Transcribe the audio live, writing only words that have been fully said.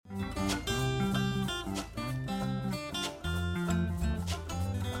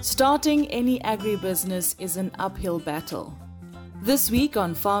Starting any agribusiness is an uphill battle. This week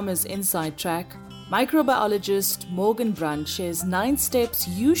on Farmers Inside Track, microbiologist Morgan Brunt shares 9 steps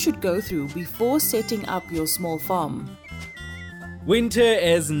you should go through before setting up your small farm. Winter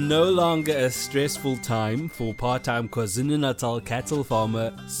is no longer a stressful time for part-time KwaZulu-Natal cattle farmer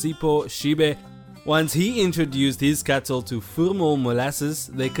Sipho Shibe. Once he introduced his cattle to Furmo molasses,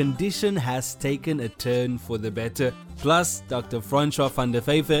 their condition has taken a turn for the better. Plus, Dr. Francois van der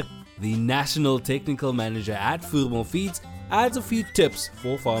Vyver, the National Technical Manager at Furmo Feeds, adds a few tips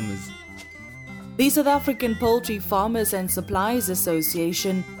for farmers. The South African Poultry Farmers and Suppliers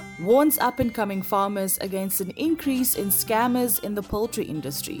Association warns up-and-coming farmers against an increase in scammers in the poultry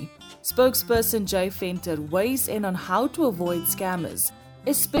industry. Spokesperson Jay Venter weighs in on how to avoid scammers,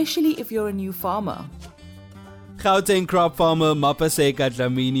 especially if you're a new farmer. Gauteng crop farmer Mapaseka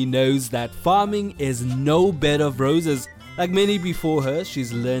Dlamini knows that farming is no bed of roses. Like many before her,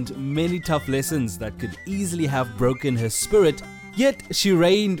 she's learned many tough lessons that could easily have broken her spirit. Yet she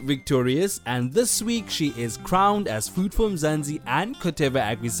reigned victorious, and this week she is crowned as Food for Mzansi and Koteva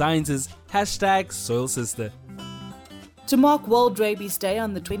Agri-Sciences #Soil Sister. To mark World Rabies Day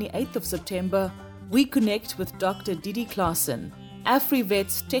on the 28th of September, we connect with Dr. Didi Claassen,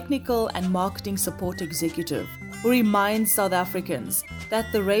 AfriVet's Technical and Marketing Support Executive, who reminds South Africans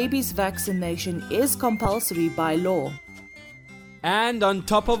that the rabies vaccination is compulsory by law. And on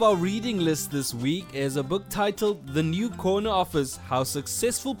top of our reading list this week is a book titled The New Corner Office, How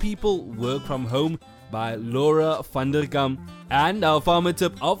Successful People Work From Home by Laura van der Kam. And our farmer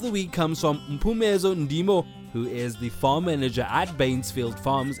tip of the week comes from Mpumezo Ndimo, who is the farm manager at Bainsfield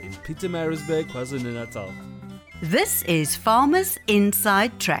Farms in Pietermaritzburg, KwaZulu-Natal. This is Farmers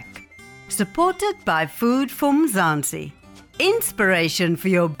Inside Track, supported by Food for Mzansi. Inspiration for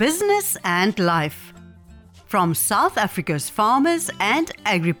your business and life. From South Africa's farmers and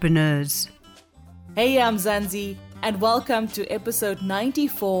agripreneurs. Hey, I'm Mzansi, and welcome to episode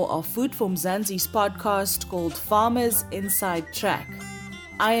 94 of Food for Mzansi's podcast called Farmers Inside Track.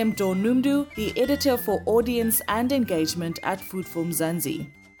 I am Dawn Numdu, the editor for audience and engagement at Food for Mzansi.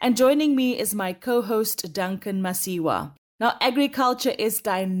 And joining me is my co-host Duncan Masiwa. Now, agriculture is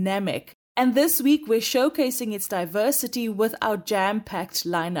dynamic, and this week we're showcasing its diversity with our jam-packed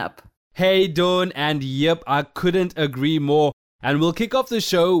lineup. Hey Dawn, and yep, I couldn't agree more. And we'll kick off the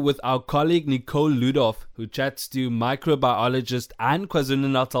show with our colleague Nicole Ludolf, who chats to microbiologist and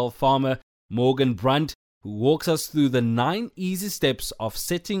KwaZulu-Natal farmer Morgan Brunt, who walks us through the 9 easy steps of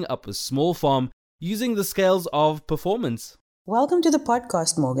setting up a small farm using the scales of performance. Welcome to the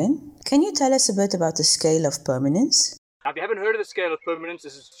podcast, Morgan. Can you tell us a bit about the scale of permanence? Now, if you haven't heard of the scale of permanence,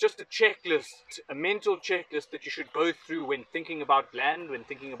 this is just a checklist, a mental checklist that you should go through when thinking about land, when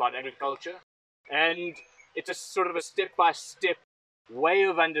thinking about agriculture. And it's a sort of a step-by-step way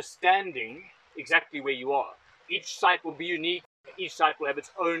of understanding exactly where you are. Each site will be unique. Each site will have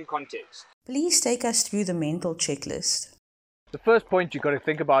its own context. Please take us through the mental checklist. The first point you've got to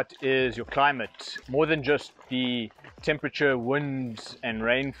think about is your climate. More than just the temperature, winds and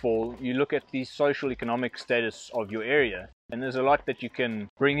rainfall, you look at the social economic status of your area. And there's a lot that you can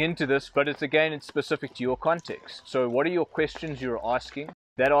bring into this, but it's specific to your context. So what are your questions you're asking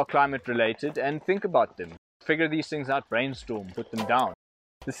that are climate related, and think about them. Figure these things out, brainstorm, put them down.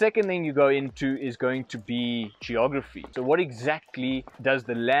 The second thing you go into is going to be geography. So what exactly does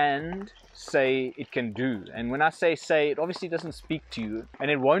the land say it can do? And when I say, it obviously doesn't speak to you,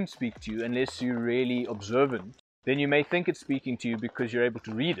 and it won't speak to you unless you're really observant. Then you may think it's speaking to you because you're able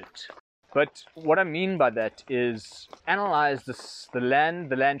to read it. But what I mean by that is analyze the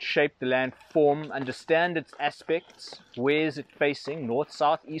land shape, the land form, understand its aspects. Where is it facing? North,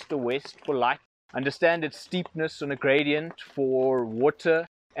 south, east or west for light. Understand its steepness on a gradient for water,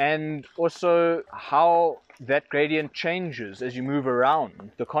 and also how that gradient changes as you move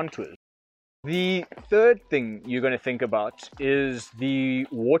around the contours. The third thing you're going to think about is the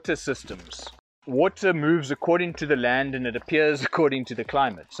water systems. Water moves according to the land and it appears according to the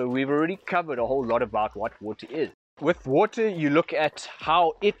climate. So we've already covered a whole lot about what water is. With water, you look at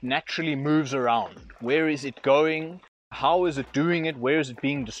how it naturally moves around. Where is it going? How is it doing it? Where is it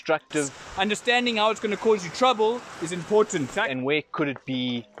being destructive? Understanding how it's going to cause you trouble is important. And where could it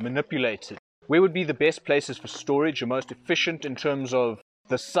be manipulated? Where would be the best places for storage, the most efficient in terms of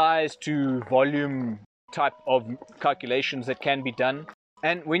the size to volume type of calculations that can be done?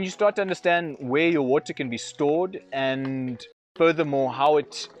 And when you start to understand where your water can be stored and furthermore how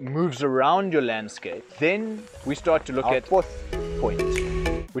it moves around your landscape, then we start to look at fourth point,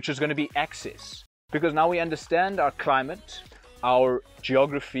 which is going to be access. Because now we understand our climate, our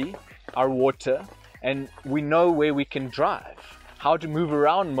geography, our water, and we know where we can drive. how to move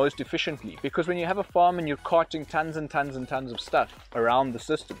around most efficiently. Because when you have a farm and you're carting tons and tons and tons of stuff around the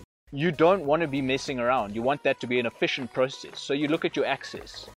system, you don't want to be messing around. You want that to be an efficient process. So you look at your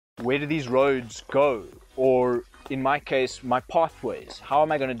access. Where do these roads go? Or in my case, my pathways. How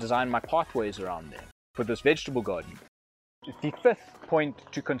am I going to design my pathways around there for this vegetable garden? The fifth point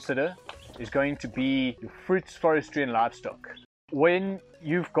to consider is going to be your fruits, forestry and livestock. When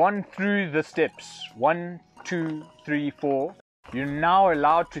you've gone through the steps 1, 2, 3, 4, you're now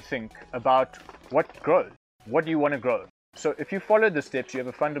allowed to think about what grows. What do you want to grow? So if you follow the steps, you have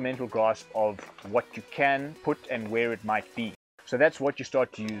a fundamental grasp of what you can put and where it might be. So that's what you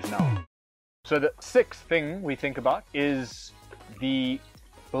start to use now. So the sixth thing we think about is the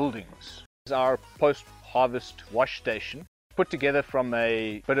buildings. It's our post-harvest wash station, put together from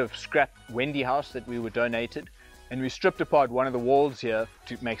a bit of scrap Wendy house that we were donated. And we stripped apart one of the walls here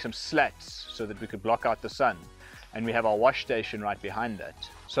to make some slats so that we could block out the sun. And we have our wash station right behind that.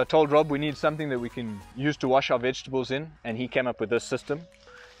 So I told Rob we need something that we can use to wash our vegetables in, and he came up with this system.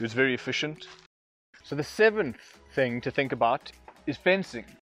 It was very efficient. So the seventh thing to think about is fencing.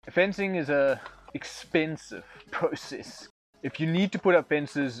 Fencing is a expensive process. If you need to put up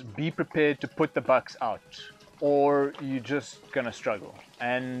fences, be prepared to put the bucks out, or you're just gonna struggle.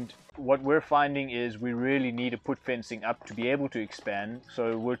 And what we're finding is we really need to put fencing up to be able to expand.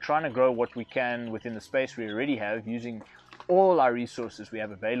 So we're trying to grow what we can within the space we already have, using all our resources we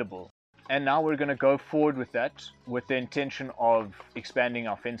have available. And now we're going to go forward with that with the intention of expanding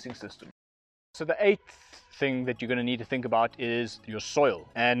our fencing system. So the eighth thing that you're going to need to think about is your soil.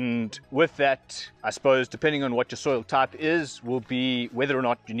 And with that, I suppose, depending on what your soil type is, will be whether or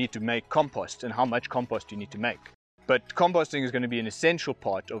not you need to make compost and how much compost you need to make. But composting is going to be an essential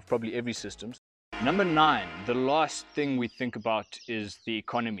part of probably every system. Number 9, the last thing we think about is the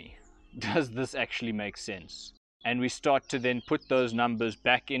economy. Does this actually make sense? And we start to then put those numbers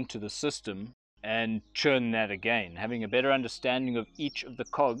back into the system and churn that again, having a better understanding of each of the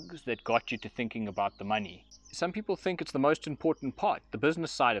cogs that got you to thinking about the money. Some people think it's the most important part, the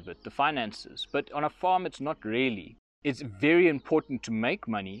business side of it, the finances. But on a farm, it's not really. It's very important to make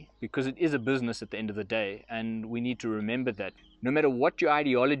money because it is a business at the end of the day, and we need to remember that. No matter what your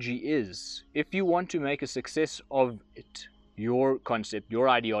ideology is, if you want to make a success of it, your concept, your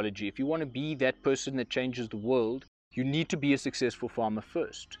ideology, if you want to be that person that changes the world, you need to be a successful farmer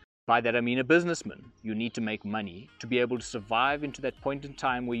first. By that I mean a businessman. You need to make money to be able to survive into that point in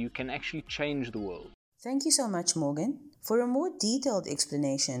time where you can actually change the world. Thank you so much, Morgan. For a more detailed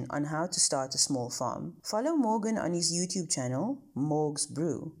explanation on how to start a small farm, follow Morgan on his YouTube channel, Morgs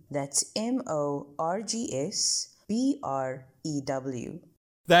Brew. That's MORGSBREW.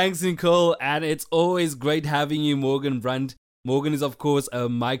 Thanks, Nicole, and it's always great having you, Morgan Brandt. Morgan is, of course, a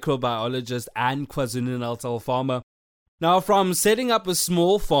microbiologist and KwaZulu-Natal farmer. Now, from setting up a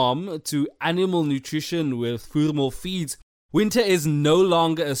small farm to animal nutrition with Voermol Feeds, winter is no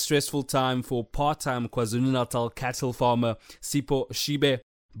longer a stressful time for part-time KwaZulu-Natal cattle farmer Sipho Shibe.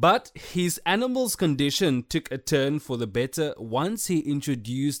 But his animal's condition took a turn for the better once he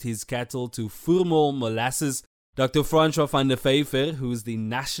introduced his cattle to Voermol molasses. Dr. Francois van der Vyver, who's the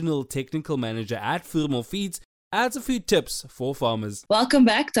National Technical Manager at Voermol Feeds, adds a few tips for farmers. Welcome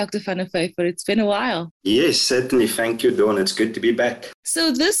back, Dr. van der Vyver. It's been a while. Yes, certainly. Thank you, Dawn. It's good to be back.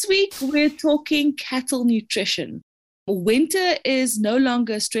 So this week we're talking cattle nutrition. Winter is no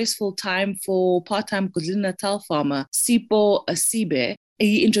longer a stressful time for part-time KwaZulu-Natal farmer Sipho Shibe.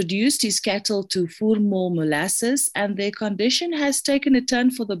 He introduced his cattle to Voermol molasses and their condition has taken a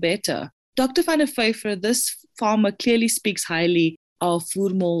turn for the better. Dr. van der Vyver, this farmer clearly speaks highly of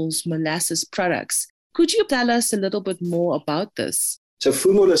Voermol's molasses products. Could you tell us a little bit more about this? So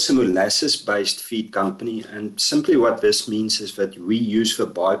Voermol is a molasses-based feed company, and simply what this means is that we use the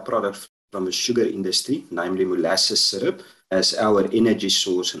byproduct from the sugar industry, namely molasses syrup, as our energy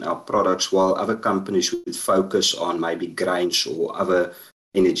source and our products, while other companies would focus on maybe grains or other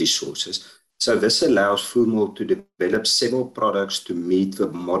energy sources. So this allows Voermol to develop several products to meet the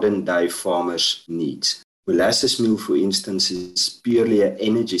modern-day farmers' needs. Molasses meal, for instance, is purely an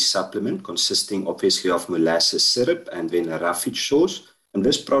energy supplement consisting obviously of molasses syrup and then a roughage sauce. And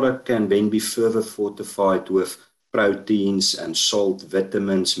this product can then be further fortified with proteins and salt,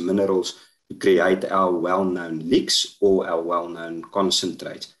 vitamins, minerals to create our well-known licks or our well-known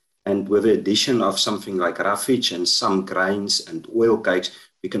concentrates. And with the addition of something like roughage and some grains and oil cakes,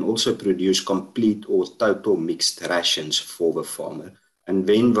 we can also produce complete or total mixed rations for the farmer. And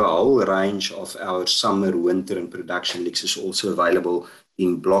then the whole range of our summer, winter and production licks is also available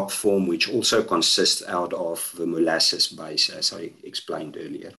in block form, which also consists out of the molasses base, as I explained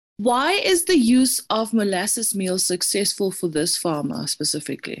earlier. Why is the use of molasses meal successful for this farmer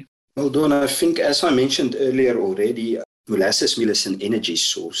specifically? Well, Dawn, I think as I mentioned earlier already, molasses meal is an energy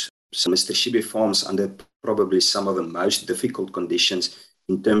source. So Mr. Shibe farms under probably some of the most difficult conditions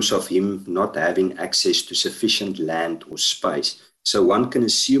in terms of him not having access to sufficient land or space. So one can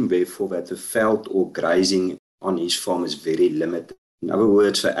assume, therefore, that the veld or grazing on his farm is very limited. In other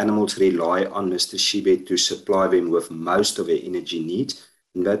words, the animals rely on Mr. Shibe to supply them with most of their energy needs,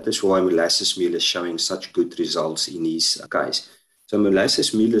 and that is why molasses meal is showing such good results in his case. So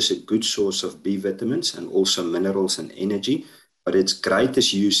molasses meal is a good source of B vitamins and also minerals and energy, but its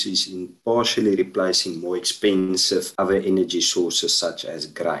greatest use is in partially replacing more expensive other energy sources such as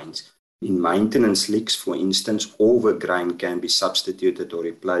grains. In maintenance licks, for instance, all the grain can be substituted or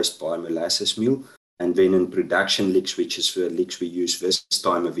replaced by molasses meal. And then in production licks, which is the licks we use this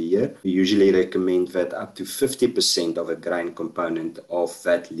time of the year, we usually recommend that up to 50% of a grain component of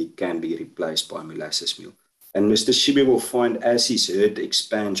that lick can be replaced by molasses meal. And Mr. Shibe will find as his herd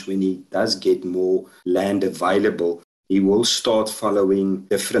expands, when he does get more land available, he will start following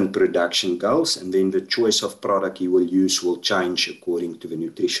different production goals, and then the choice of product he will use will change according to the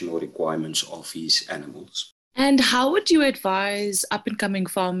nutritional requirements of his animals. And how would you advise up-and-coming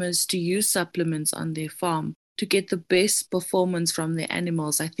farmers to use supplements on their farm to get the best performance from their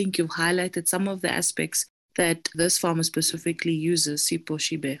animals? I think you've highlighted some of the aspects that this farmer specifically uses, Sipho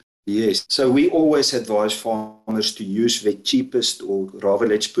Shibe. Yes, so we always advise farmers to use the cheapest, or rather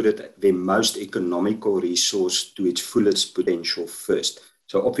let's put it, the most economical resource to its fullest potential first.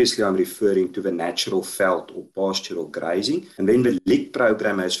 So obviously I'm referring to the natural veld or pasture or grazing. And then the lick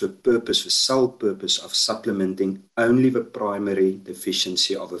program has the sole purpose of supplementing only the primary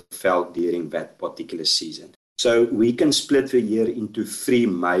deficiency of a veld during that particular season. So we can split the year into 3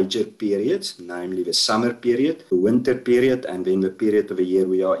 major periods, namely the summer period, the winter period, and then the period of the year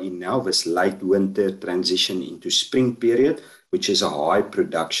we are in now, this late winter transition into spring period, which is a high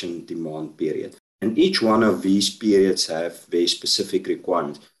production demand period. And each one of these periods have very specific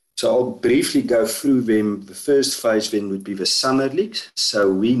requirements. So I'll briefly go through them. The first phase then would be the summer licks.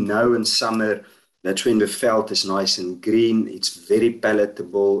 So we know in summer, that's when the veld is nice and green, it's very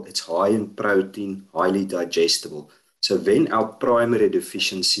palatable, it's high in protein, highly digestible. So then our primary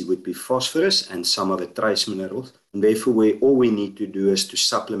deficiency would be phosphorus and some of the trace minerals. And therefore, all we need to do is to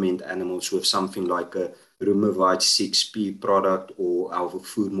supplement animals with something like a Rumavite 6P product or our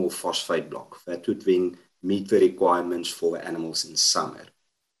Foodmall phosphate block. That would then meet the requirements for the animals in summer.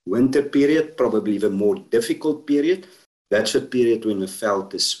 Winter period, probably the more difficult period. That's a period when the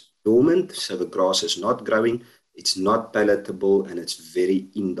veld is dormant, so the grass is not growing, it's not palatable, and it's very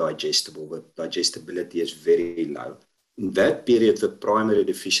indigestible. The digestibility is very low. In that period, the primary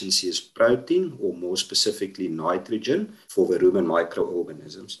deficiency is protein, or more specifically nitrogen, for the rumen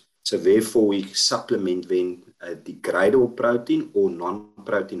microorganisms. So therefore, we supplement then a degradable protein or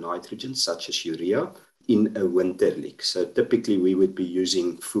non-protein nitrogen, such as urea, in a winter lick. So typically, we would be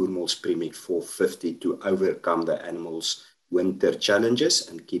using Foodmall's Premix 450 to overcome the animals' winter challenges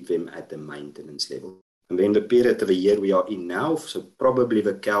and keep them at the maintenance level. And then the period of the year we are in now, so probably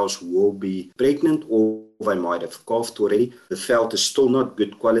the cows will be pregnant or they might have calved already. The veld is still not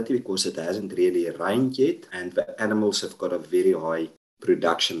good quality because it hasn't really rained yet, and the animals have got a very high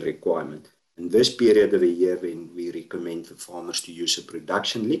production requirement. In this period of the year, then we recommend the farmers to use a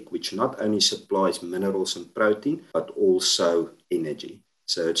production lick, which not only supplies minerals and protein, but also energy.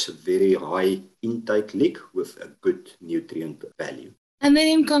 So it's a very high intake lick with a good nutrient value. And then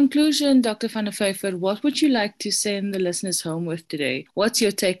in conclusion, Dr. van der Vyver, what would you like to send the listeners home with today? What's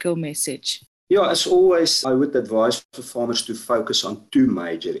your take-home message? Yeah, as always, I would advise for farmers to focus on 2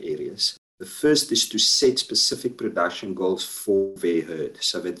 major areas. The first is to set specific production goals for their herd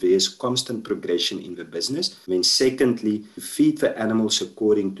so that there is constant progression in the business. And then secondly, to feed the animals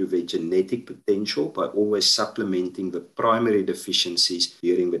according to their genetic potential by always supplementing the primary deficiencies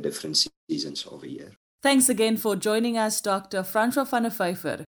during the different seasons of the year. Thanks again for joining us, Dr. Francois van der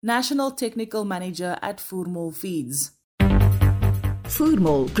Vyver, National Technical Manager at Foodmall Feeds.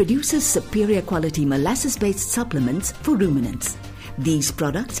 Foodmall produces superior quality molasses-based supplements for ruminants. These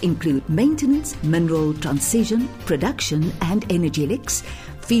products include maintenance, mineral transition, production and energy licks,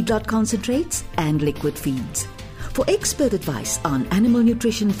 feedlot concentrates and liquid feeds. For expert advice on animal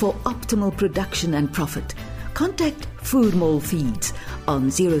nutrition for optimal production and profit, contact Foodmall Feeds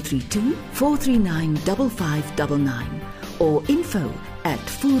on 032 439 5599 or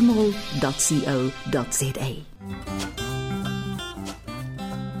info@foodmall.co.za.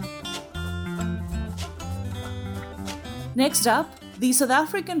 Next up, The South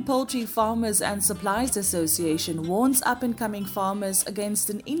African Poultry Farmers and Suppliers Association warns up-and-coming farmers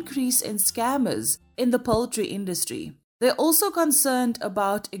against an increase in scammers in the poultry industry. They're also concerned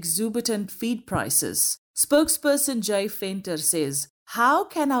about exorbitant feed prices. Spokesperson Jay Venter says, "How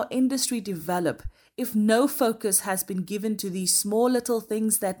can our industry develop if no focus has been given to these small little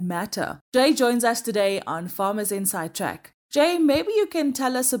things that matter?" Jay joins us today on Farmers Inside Track. Jay, maybe you can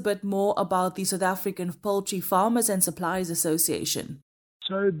tell us a bit more about the South African Poultry Farmers and Suppliers Association.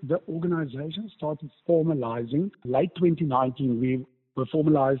 So the organization started formalizing late 2019. We were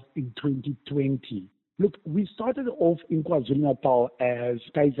formalized in 2020. Look, we started off in KwaZulu-Natal as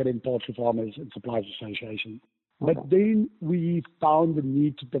KZN Poultry Farmers and Suppliers Association. But then we found the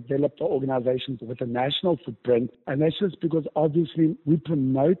need to develop the organization with a national footprint, and that's just because obviously we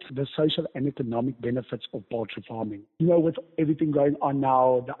promote the social and economic benefits of poultry farming. You know, with everything going on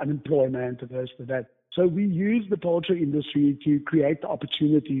now, the unemployment, this, that. So we use the poultry industry to create the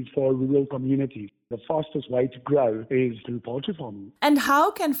opportunities for rural communities. The fastest way to grow is through poultry farming. And how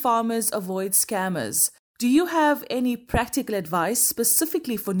can farmers avoid scammers? Do you have any practical advice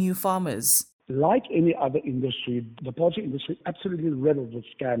specifically for new farmers? Like any other industry, the poultry industry is absolutely riddled with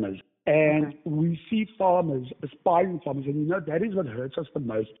scammers. And we see farmers, aspiring farmers, and you know that is what hurts us the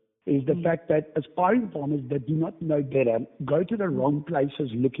most, is the fact that aspiring farmers that do not know better go to the wrong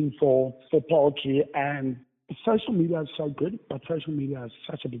places looking for poultry. And social media is so good, but social media is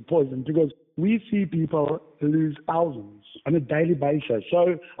such a big poison because we see people lose thousands on a daily basis.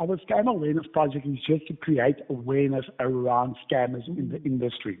 So our Scam Awareness Project is just to create awareness around scammers in the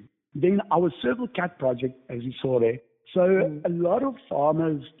industry. Then our Circle Cat project, as you saw there. So a lot of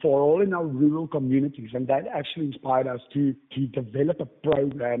farmers for all in our rural communities, and that actually inspired us to develop a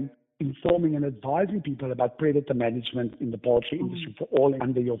program informing and advising people about predator management in the poultry industry for all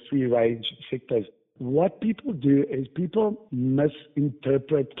under your free-range sectors. What people do is people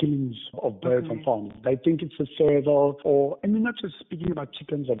misinterpret killings of birds on farms. They think it's a serval, and we're not just speaking about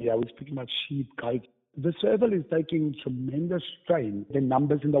chickens over here, we're speaking about sheep, goats. The serval is taking tremendous strain. The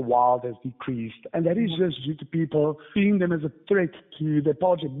numbers in the wild has decreased, and that is just due to people seeing them as a threat to the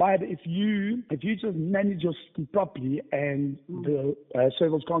poultry. But if you just manage your system properly and the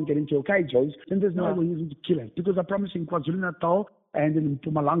servals can't get into your cages, then there's no reason to kill it. Because I promise in KwaZulu-Natal and in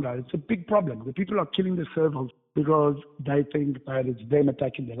Mpumalanga, it's a big problem. The people are killing the servals because they think that it's them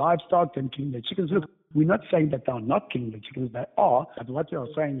attacking their livestock, them killing their chickens. Look, we're not saying that they're not killing the chickens, they are, but what we are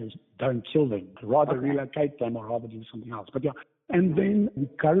saying is don't kill them, rather relocate them or rather do something else. But yeah, and then we're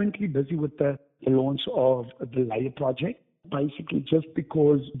currently busy with the launch of the Layer project, basically just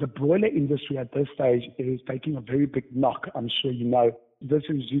because the broiler industry at this stage is taking a very big knock. I'm sure you know this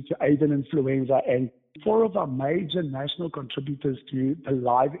is due to avian influenza, and 4 of our major national contributors to the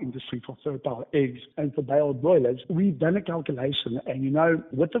live industry for fertile eggs and for day-old broilers, we've done a calculation, and you know,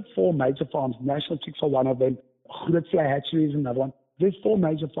 with the 4 major farms, National Chicks are one of them, Grootsley Hatchery is another one, there's 4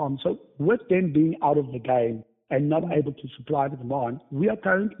 major farms. So with them being out of the game and not able to supply the demand, we are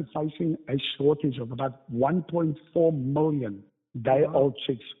currently facing a shortage of about 1.4 million day-old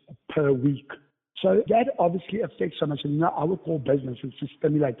chicks per week. So that obviously affects so much. And now our core business is to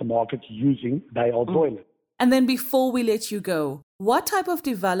stimulate the market using day-old broilers. And then before we let you go, what type of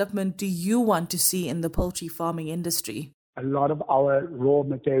development do you want to see in the poultry farming industry? A lot of our raw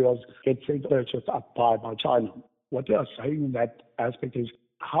materials get purchased up by China. What they are saying in that aspect is,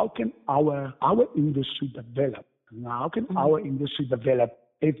 how can our industry develop? How can our industry develop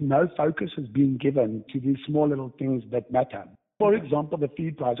if no focus is being given to these small little things that matter? For example, the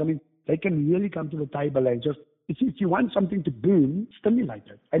feed price. I mean, they can really come to the table and just, if you want something to boom, stimulate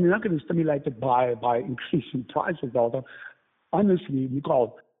it. And you're not going to stimulate it by increasing prices. Although, honestly,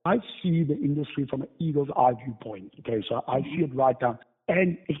 Nicole, I see the industry from an eagle's eye viewpoint. Okay, so I see it right now.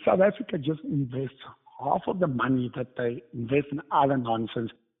 And if South Africa just invests half of the money that they invest in other nonsense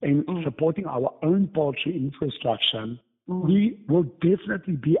in supporting our own poultry infrastructure, we will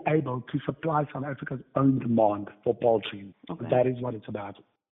definitely be able to supply South Africa's own demand for poultry. Okay. That is what it's about.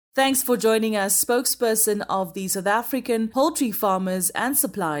 Thanks for joining us, spokesperson of the South African Poultry Farmers and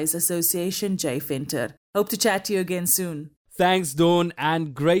Suppliers Association, Jay Venter. Hope to chat to you again soon. Thanks, Dawn,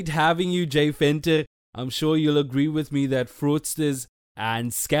 and great having you, Jay Venter. I'm sure you'll agree with me that fraudsters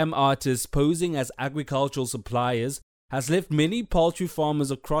and scam artists posing as agricultural suppliers has left many poultry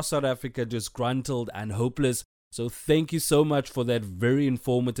farmers across South Africa disgruntled and hopeless. So thank you so much for that very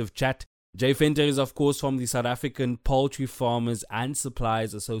informative chat. Jay Venter is, of course, from the South African Poultry Farmers and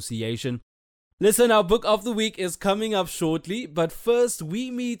Suppliers Association. Listen, our book of the week is coming up shortly, but first we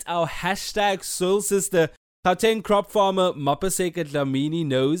meet our hashtag soul sister. Gauteng crop farmer Mapaseka Dlamini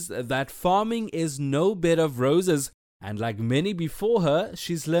knows that farming is no bed of roses. And like many before her,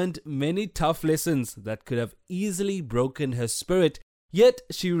 she's learned many tough lessons that could have easily broken her spirit. Yet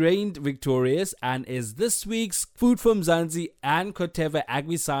she reigned victorious and is this week's Food for Mzansi and Corteva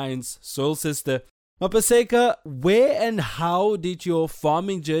AgriScience soul sister. Mapaseka, where and how did your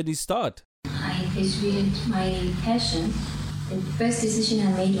farming journey start? I pursued my passion. The first decision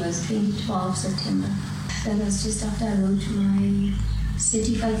I made was 2012 September. That was just after I wrote my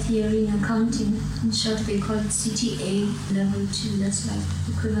certified theory in accounting. In short, they call it CTA level 2. That's like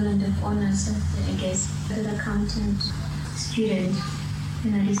equivalent of honors, I guess, as an accountant student.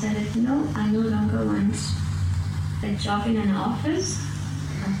 And I decided, no, I no longer want a job in an office.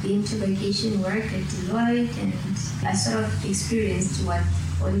 I've been to vacation work at Deloitte, and I sort of experienced what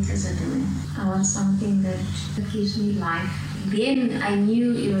auditors are doing. I want something that gives me life. Then I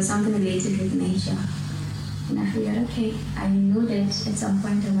knew it was something related with nature. And I figured, okay, I know that at some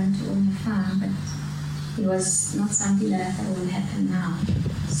point I want to own a farm, but it was not something that I thought would happen now.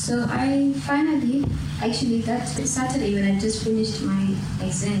 So I finally, actually that Saturday when I just finished my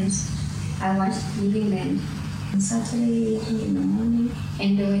exams, I watched Living Land on Saturday in the morning,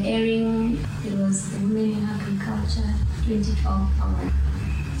 and they were airing, it was the Women in Agriculture 2012 hour.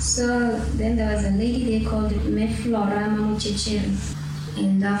 So then there was a lady there called Meflora Mamuchechere.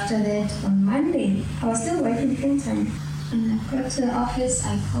 And after that, on Monday, I was still working full time. And I got to the office,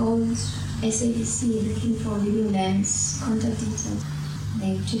 I called SABC looking for Living Land's contact details.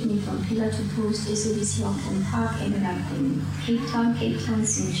 They took me from pillar to post, SABC Auckland Park, ended up in Cape Town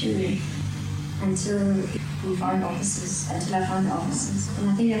Centurion, until I found the offices. And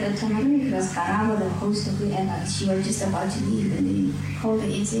I think at that time, I don't know if it was Karabo, the host or whoever, she was just about to leave, and they called her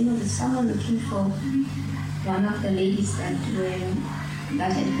and said, no, there's someone looking for one of the ladies that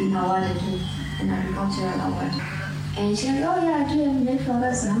had been awarded with an agricultural award. And she said, oh yeah, I do have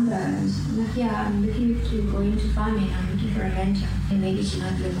Mayflower's number. And I'm like, yeah, I'm looking to go into farming, I'm looking for a mentor. And maybe she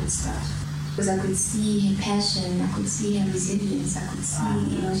might be able to start. Because I could see her passion, I could see her resilience, I could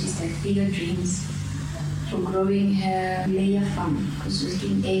see, she's had bigger dreams for growing her layer farm, because she was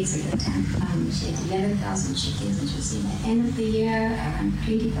doing eggs at the time. She had 11,000 chickens, and she was saying at the end of the year, around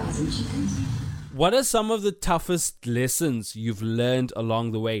 20,000 chickens. What are some of the toughest lessons you've learned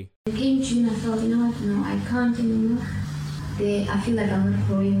along the way? It came June, I thought, no, I can't anymore. I feel like I'm not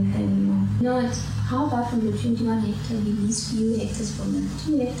growing with her anymore. How about from the 21 hectares, we lease few hectares from them?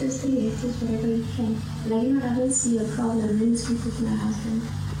 2 hectares, 3 hectares, whatever you can. Like, I don't see a problem, really speak with my husband.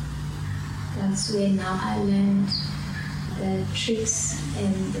 That's where now I learned the tricks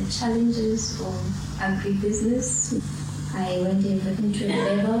and the challenges of agribusiness. I went into a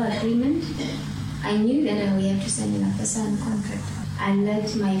verbal agreement. I knew that we have to send in a signed contract. I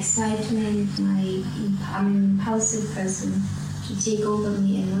let my excitement, I'm an impulsive person, to take over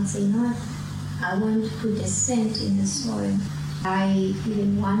me and not say, no, I want to put a cent in the soil. I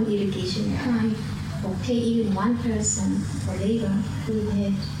even one irrigation time, or pay even one person for labor. We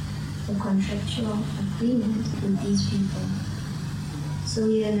had a contractual agreement with these people. So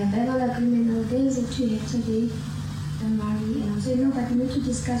we had a verbal agreement, now there's a 2 hectare day. And I said, no, but we need to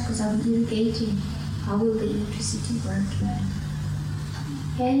discuss because I'll be irrigating. How will the electricity work?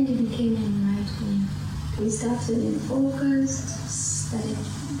 And it became a nightmare. We started in August, started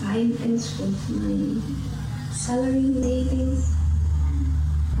buying things with my salary savings.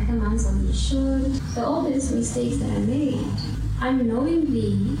 Other months I'll be short. So all these mistakes that I made,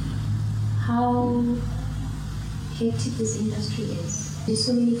 unknowingly, how hectic this industry is. There's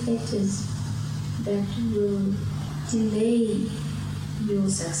so many factors that will delay your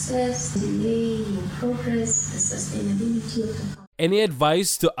success, delay your progress, the sustainability of the farm. Any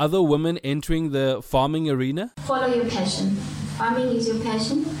advice to other women entering the farming arena? Follow your passion. Farming is your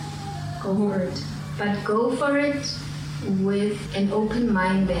passion, go for it. But go for it with an open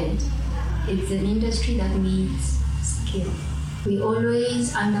mind bent. It's an industry that needs skill. We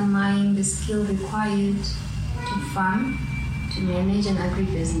always undermine the skill required to farm, to manage an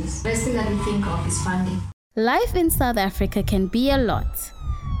agribusiness. The best thing that we think of is funding. Life in South Africa can be a lot.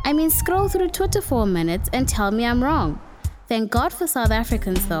 Scroll through Twitter for a minute and tell me I'm wrong. Thank God for South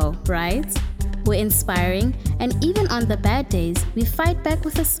Africans though, right? We're inspiring, and even on the bad days, we fight back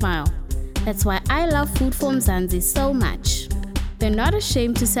with a smile. That's why I love Food for Mzansi so much. They're not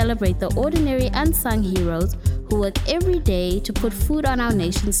ashamed to celebrate the ordinary unsung heroes who work every day to put food on our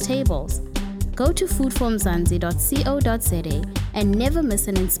nation's tables. Go to foodformzansi.co.za and never miss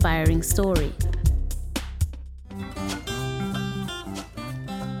an inspiring story.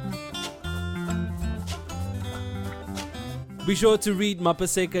 Be sure to read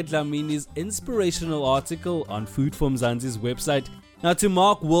Mapaseka Dlamini's inspirational article on Food for Mzansi's website. Now, to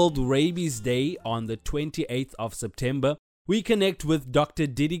mark World Rabies Day on the 28th of September, we connect with Dr.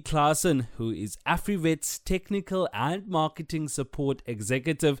 Didi Claassen, who is AfriVet's Technical and Marketing Support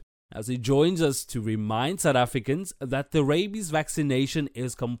Executive, as he joins us to remind South Africans that the rabies vaccination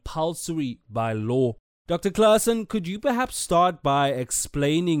is compulsory by law. Dr. Claassen, could you perhaps start by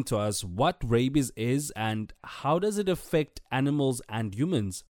explaining to us what rabies is and how does it affect animals and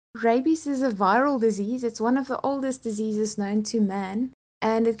humans? Rabies is a viral disease. It's one of the oldest diseases known to man,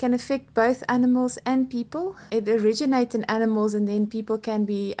 and it can affect both animals and people. It originates in animals and then people can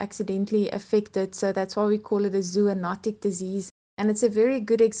be accidentally affected, so that's why we call it a zoonotic disease. And it's a very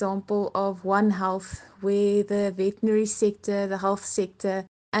good example of One Health, where the veterinary sector, the health sector,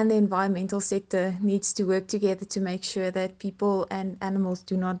 and the environmental sector needs to work together to make sure that people and animals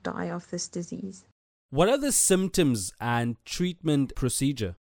do not die of this disease. What are the symptoms and treatment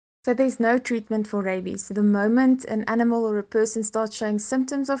procedure? So there's no treatment for rabies. The moment an animal or a person starts showing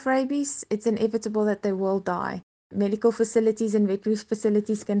symptoms of rabies, it's inevitable that they will die. Medical facilities and veterinary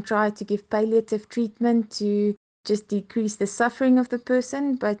facilities can try to give palliative treatment to just decrease the suffering of the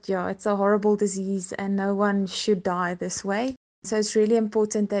person, but yeah, it's a horrible disease and no one should die this way. So it's really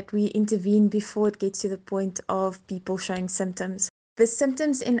important that we intervene before it gets to the point of people showing symptoms. The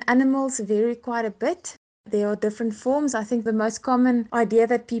symptoms in animals vary quite a bit. There are different forms. I think the most common idea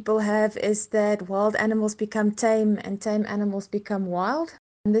that people have is that wild animals become tame and tame animals become wild.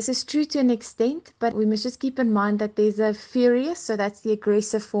 And this is true to an extent, but we must just keep in mind that there's a furious, so that's the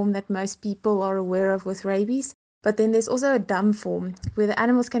aggressive form that most people are aware of with rabies. But then there's also a dumb form, where the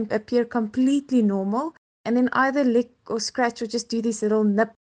animals can appear completely normal and then either lick or scratch or just do these little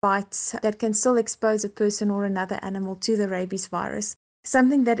nip bites that can still expose a person or another animal to the rabies virus.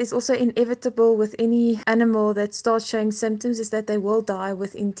 Something that is also inevitable with any animal that starts showing symptoms is that they will die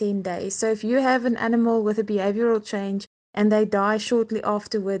within 10 days. So if you have an animal with a behavioral change and they die shortly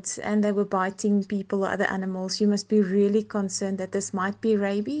afterwards and they were biting people or other animals, you must be really concerned that this might be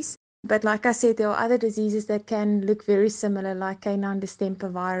rabies. But like I said, there are other diseases that can look very similar, like canine distemper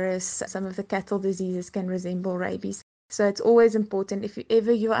virus. Some of the cattle diseases can resemble rabies. So it's always important, if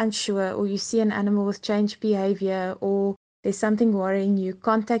ever you're unsure or you see an animal with changed behavior or there's something worrying you,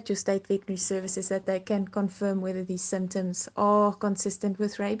 contact your state veterinary services that they can confirm whether these symptoms are consistent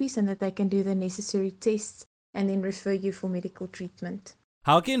with rabies and that they can do the necessary tests and then refer you for medical treatment.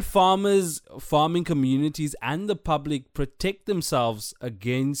 How can farmers, farming communities and the public protect themselves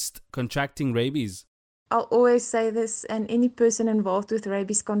against contracting rabies? I'll always say this, and any person involved with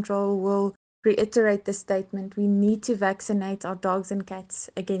rabies control will reiterate the statement: we need to vaccinate our dogs and cats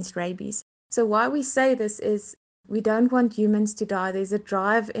against rabies. So why we say this is we don't want humans to die. There's a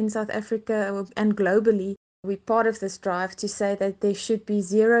drive in South Africa and globally, we're part of this drive to say that there should be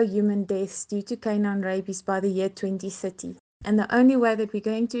 0 human deaths due to canine rabies by the year 2030. And the only way that we're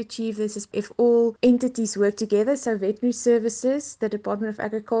going to achieve this is if all entities work together. So veterinary services, the Department of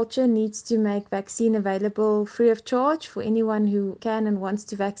Agriculture needs to make vaccine available free of charge for anyone who can and wants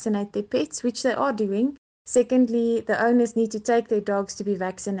to vaccinate their pets, which they are doing. Secondly, the owners need to take their dogs to be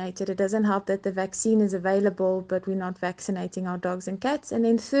vaccinated. It doesn't help that the vaccine is available, but we're not vaccinating our dogs and cats. And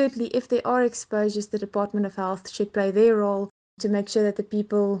then thirdly, if there are exposures, the Department of Health should play their role to make sure that the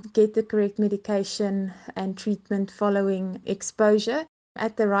people get the correct medication and treatment following exposure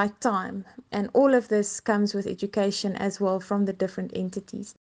at the right time. And all of this comes with education as well from the different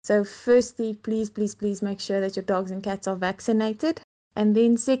entities. So firstly, please make sure that your dogs and cats are vaccinated. And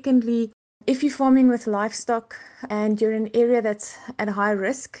then secondly, if you're farming with livestock and you're in an area that's at high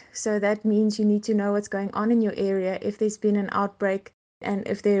risk, so that means you need to know what's going on in your area. If there's been an outbreak and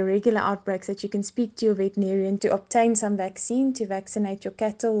if there are regular outbreaks, that you can speak to your veterinarian to obtain some vaccine to vaccinate your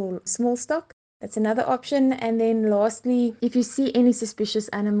cattle or small stock. That's another option. And then lastly, if you see any suspicious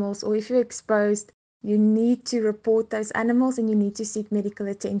animals or if you're exposed, you need to report those animals and you need to seek medical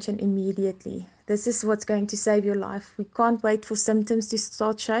attention immediately. This is what's going to save your life. We can't wait for symptoms to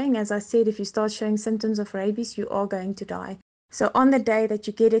start showing. As I said, if you start showing symptoms of rabies, you are going to die. So on the day that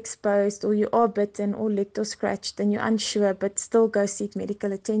you get exposed or you are bitten or licked or scratched and you're unsure, but still go seek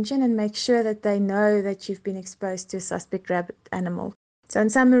medical attention and make sure that they know that you've been exposed to a suspect rabbit animal. So in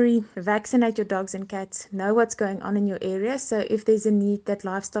summary, vaccinate your dogs and cats, know what's going on in your area. So if there's a need that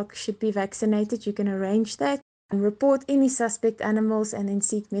livestock should be vaccinated, you can arrange that and report any suspect animals and then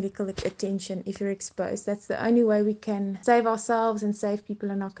seek medical attention if you're exposed. That's the only way we can save ourselves and save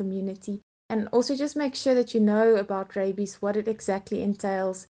people in our community. And also just make sure that you know about rabies, what it exactly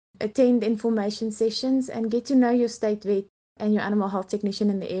entails. Attend information sessions and get to know your state vet and your animal health technician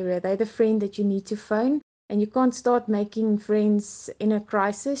in the area. They're the friend that you need to phone. And you can't start making friends in a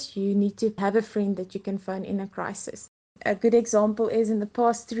crisis. You need to have a friend that you can phone in a crisis. A good example is in the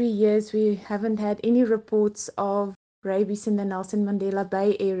past 3 years, we haven't had any reports of rabies in the Nelson Mandela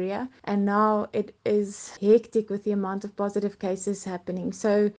Bay area, and now it is hectic with the amount of positive cases happening.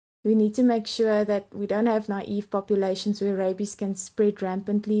 So we need to make sure that we don't have naive populations where rabies can spread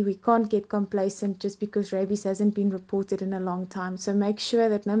rampantly. We can't get complacent just because rabies hasn't been reported in a long time. So make sure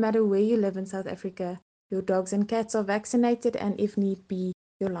that no matter where you live in South Africa, your dogs and cats are vaccinated, and if need be,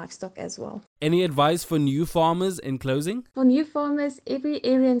 your livestock as well. Any advice for new farmers in closing? For new farmers, every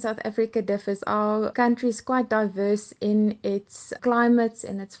area in South Africa differs. Our country is quite diverse in its climates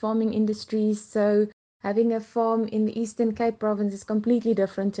and its farming industries. So having a farm in the Eastern Cape Province is completely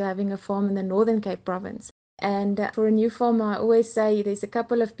different to having a farm in the Northern Cape Province. And for a new farmer, I always say there's a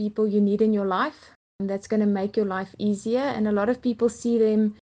couple of people you need in your life, and that's going to make your life easier. And a lot of people see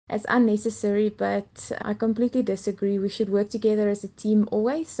them as unnecessary, but I completely disagree. We should work together as a team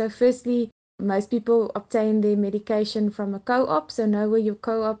always. So firstly, most people obtain their medication from a co-op, so know where your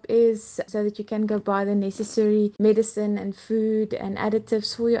co-op is so that you can go buy the necessary medicine and food and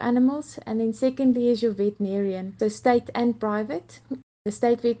additives for your animals. And then secondly is your veterinarian, so state and private. The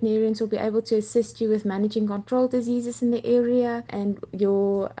state veterinarians will be able to assist you with managing control diseases in the area, and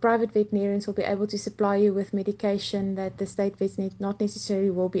your private veterinarians will be able to supply you with medication that the state vets not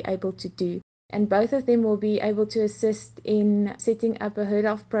necessarily will be able to do. And both of them will be able to assist in setting up a herd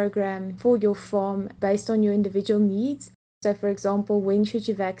health program for your farm based on your individual needs. So for example, when should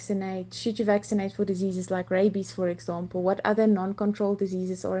you vaccinate? Should you vaccinate for diseases like rabies, for example? What other non-controlled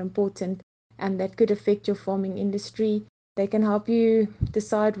diseases are important and that could affect your farming industry? They can help you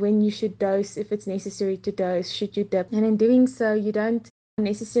decide when you should dose, if it's necessary to dose, should you dip. And in doing so, you don't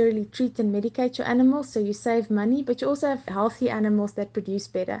necessarily treat and medicate your animals, so you save money, but you also have healthy animals that produce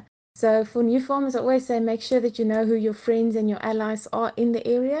better. So for new farmers, I always say make sure that you know who your friends and your allies are in the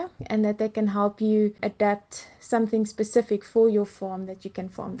area, and that they can help you adapt something specific for your farm that you can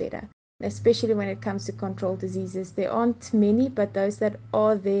farm better. Especially when it comes to controlled diseases. There aren't many, but those that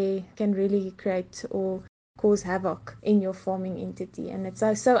are there can really create or cause havoc in your farming entity, and it's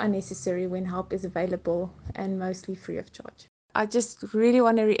so unnecessary when help is available and mostly free of charge. I just really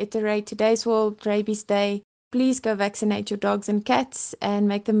want to reiterate, today's World Rabies Day. Please go vaccinate your dogs and cats and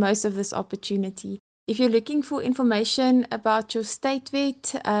make the most of this opportunity. If you're looking for information about your state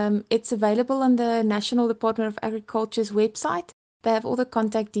vet, it's available on the National Department of Agriculture's website. They have all the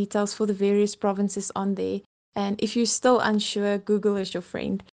contact details for the various provinces on there, and if you're still unsure, Google is your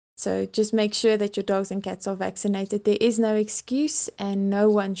friend. So just make sure that your dogs and cats are vaccinated. There is no excuse, and no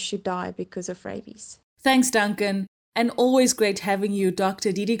one should die because of rabies. Thanks, Duncan. And always great having you,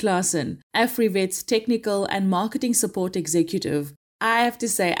 Dr. Didi Klaasen, AfriVet's Technical and Marketing Support Executive. I have to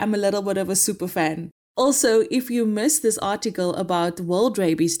say, I'm a little bit of a super fan. Also, if you missed this article about World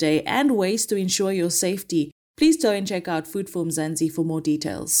Rabies Day and ways to ensure your safety, please go and check out Food for Mzansi for more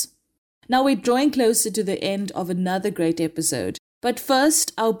details. Now we're drawing closer to the end of another great episode. But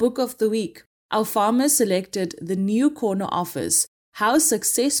first, our book of the week. Our farmers selected The New Corner Office, How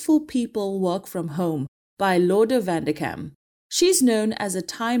Successful People Work from Home by Laude van der Kam. She's known as a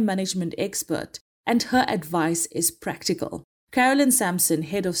time management expert, and her advice is practical. Carolyn Sampson,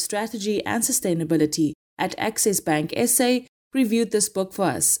 Head of Strategy and Sustainability at Access Bank SA, reviewed this book for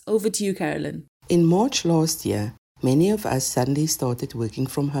us. Over to you, Carolyn. In March last year, many of us suddenly started working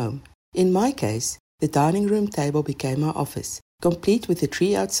from home. In my case, the dining room table became our office, complete with a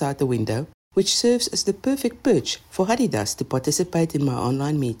tree outside the window, which serves as the perfect perch for Hadidas to participate in my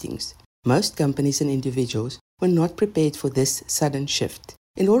online meetings. Most companies and individuals were not prepared for this sudden shift.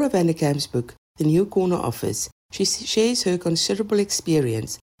 In Laura van der Kam's book, The New Corner Office, she shares her considerable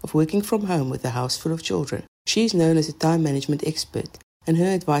experience of working from home with a house full of children. She is known as a time management expert, and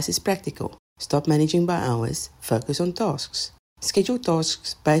her advice is practical. Stop managing by hours, focus on tasks. Schedule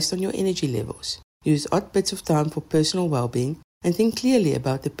tasks based on your energy levels. Use odd bits of time for personal well-being, and think clearly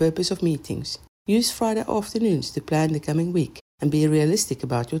about the purpose of meetings. Use Friday afternoons to plan the coming week and be realistic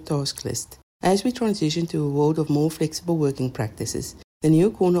about your task list. As we transition to a world of more flexible working practices, the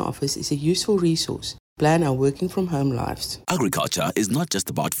New Corner Office is a useful resource to plan our working from home lives. Agriculture is not just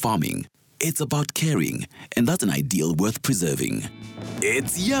about farming, it's about caring, and that's an ideal worth preserving.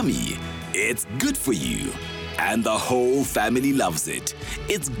 It's yummy, it's good for you, and the whole family loves it.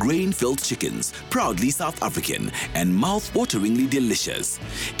 It's grain-filled chickens, proudly South African and mouth-wateringly delicious.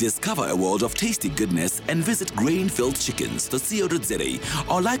 Discover a world of tasty goodness and visit Grain-Filled Chickens.co.za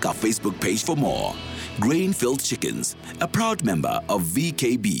or like our Facebook page for more. Grain-Filled Chickens, a proud member of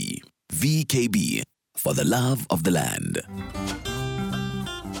VKB. VKB, for the love of the land.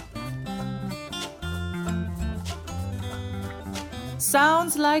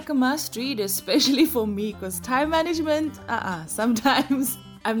 Sounds like a must read, especially for me, because time management, sometimes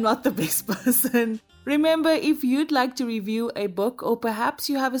I'm not the best person. Remember, if you'd like to review a book or perhaps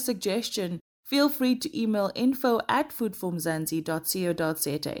you have a suggestion, feel free to email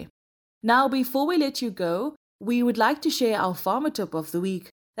info@foodformzansi.co.za. Now, before we let you go, we would like to share our farmer tip of the week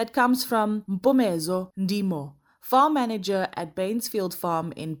that comes from Mpumezo Ndimo, farm manager at Bainsfield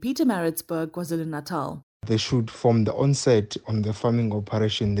Farm in Pietermaritzburg, KwaZulu-Natal. They should, from the onset on the farming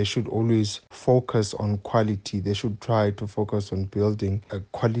operation, they should always focus on quality. They should try to focus on building a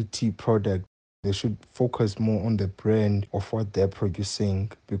quality product. They should focus more on the brand of what they're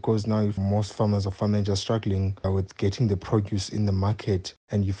producing, because now most farmers or farmers are struggling with getting the produce in the market,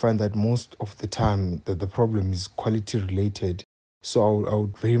 and you find that most of the time that the problem is quality related. So I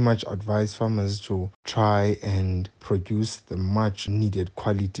would very much advise farmers to try and produce the much needed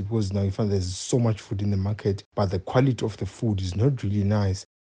quality, because now you find there's so much food in the market, but the quality of the food is not really nice.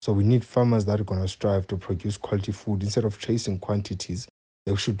 So we need farmers that are going to strive to produce quality food instead of chasing quantities.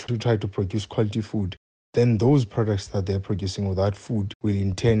 They should try to produce quality food. Then those products that they're producing with that food will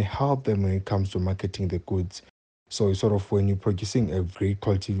in turn help them when it comes to marketing the goods. So sort of when you're producing a great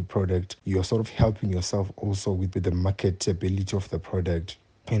quality product, you're sort of helping yourself also with the marketability of the product.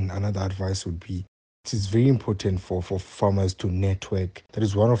 And another advice would be, it is very important for farmers to network. That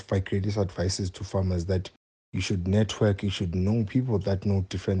is one of my greatest advices to farmers, that you should network, you should know people that know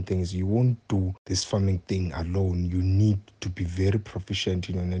different things. You won't do this farming thing alone. You need to be very proficient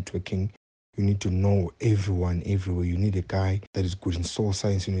in your networking. You need to know everyone everywhere. You need a guy that is good in soil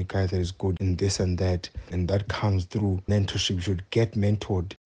science. You need a guy that is good in this and that. And that comes through mentorship. You should get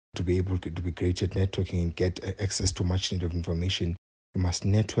mentored to be able to be great at networking and get access to much needed information. You must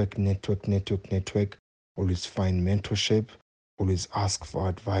network. Always find mentorship. Always ask for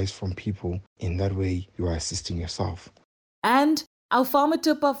advice from people. In that way, you are assisting yourself. And our farmer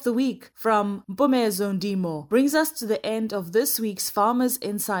tip of the week from Mpumezo Ndimo brings us to the end of this week's Farmers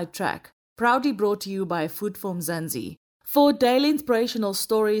Inside Track, proudly brought to you by Food for Mzansi. For daily inspirational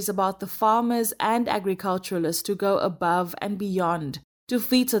stories about the farmers and agriculturalists who go above and beyond to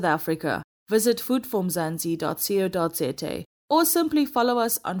feed South Africa, visit foodformzansi.co.za or simply follow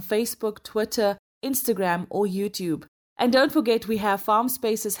us on Facebook, Twitter, Instagram or YouTube. And don't forget, we have farm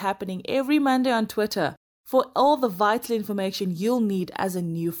spaces happening every Monday on Twitter for all the vital information you'll need as a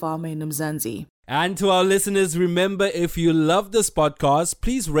new farmer in Mzansi. And to our listeners, remember, if you love this podcast,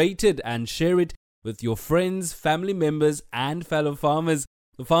 please rate it and share it with your friends, family members, and fellow farmers.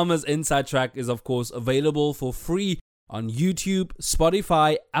 The Farmers Inside Track is, of course, available for free on YouTube,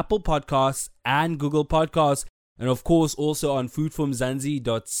 Spotify, Apple Podcasts, and Google Podcasts. And, of course, also on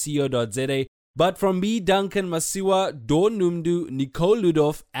foodformzansi.co.za. But from me, Duncan Masiwa, Dawn Numdu, Nicole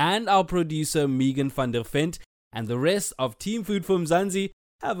Ludov, and our producer, Megan van der Vent, and the rest of Team Food for Mzansi,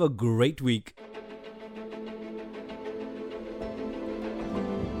 have a great week.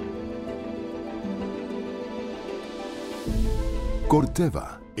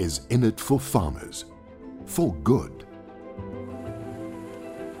 Corteva is in it for farmers, for good.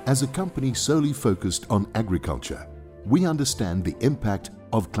 As a company solely focused on agriculture, we understand the impact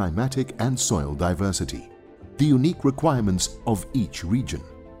of climatic and soil diversity, the unique requirements of each region,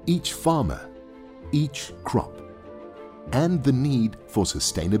 each farmer, each crop, and the need for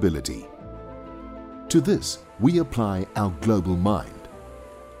sustainability. To this, we apply our global mind.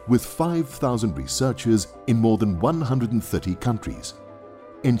 With 5,000 researchers in more than 130 countries,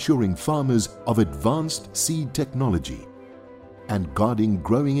 ensuring farmers of advanced seed technology and guarding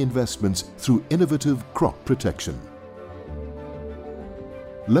growing investments through innovative crop protection.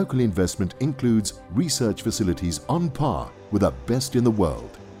 Local investment includes research facilities on par with the best in the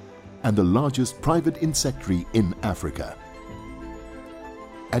world and the largest private insectary in Africa.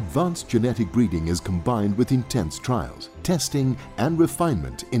 Advanced genetic breeding is combined with intense trials, testing and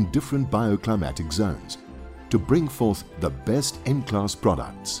refinement in different bioclimatic zones to bring forth the best in-class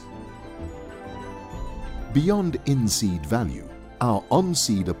products. Beyond in-seed value, our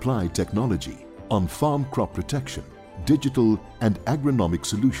on-seed applied technology, on-farm crop protection, digital and agronomic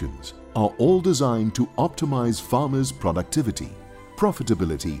solutions are all designed to optimize farmers' productivity,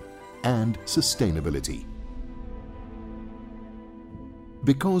 profitability, and sustainability.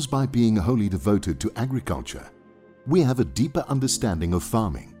 Because by being wholly devoted to agriculture, we have a deeper understanding of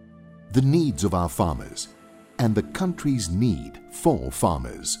farming, the needs of our farmers, and the country's need for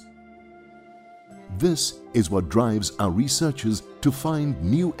farmers. This is what drives our researchers to find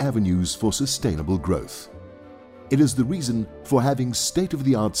new avenues for sustainable growth. It is the reason for having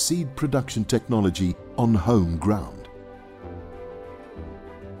state-of-the-art seed production technology on home ground.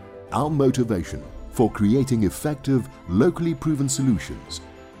 Our motivation for creating effective, locally proven solutions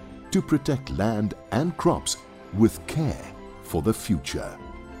to protect land and crops with care for the future.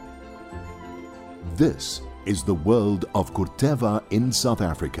 This is the world of Corteva in South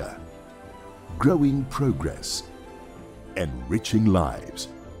Africa. Growing progress, enriching lives,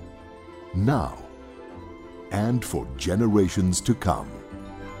 now and for generations to come.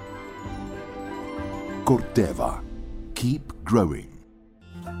 Corteva, keep growing.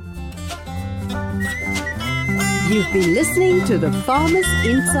 You've been listening to the Farmers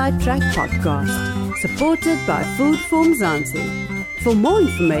Inside Track podcast, supported by Food for Mzansi. For more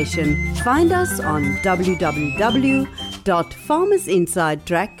information, find us on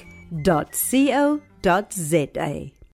www.farmersinsidetrack.co.za.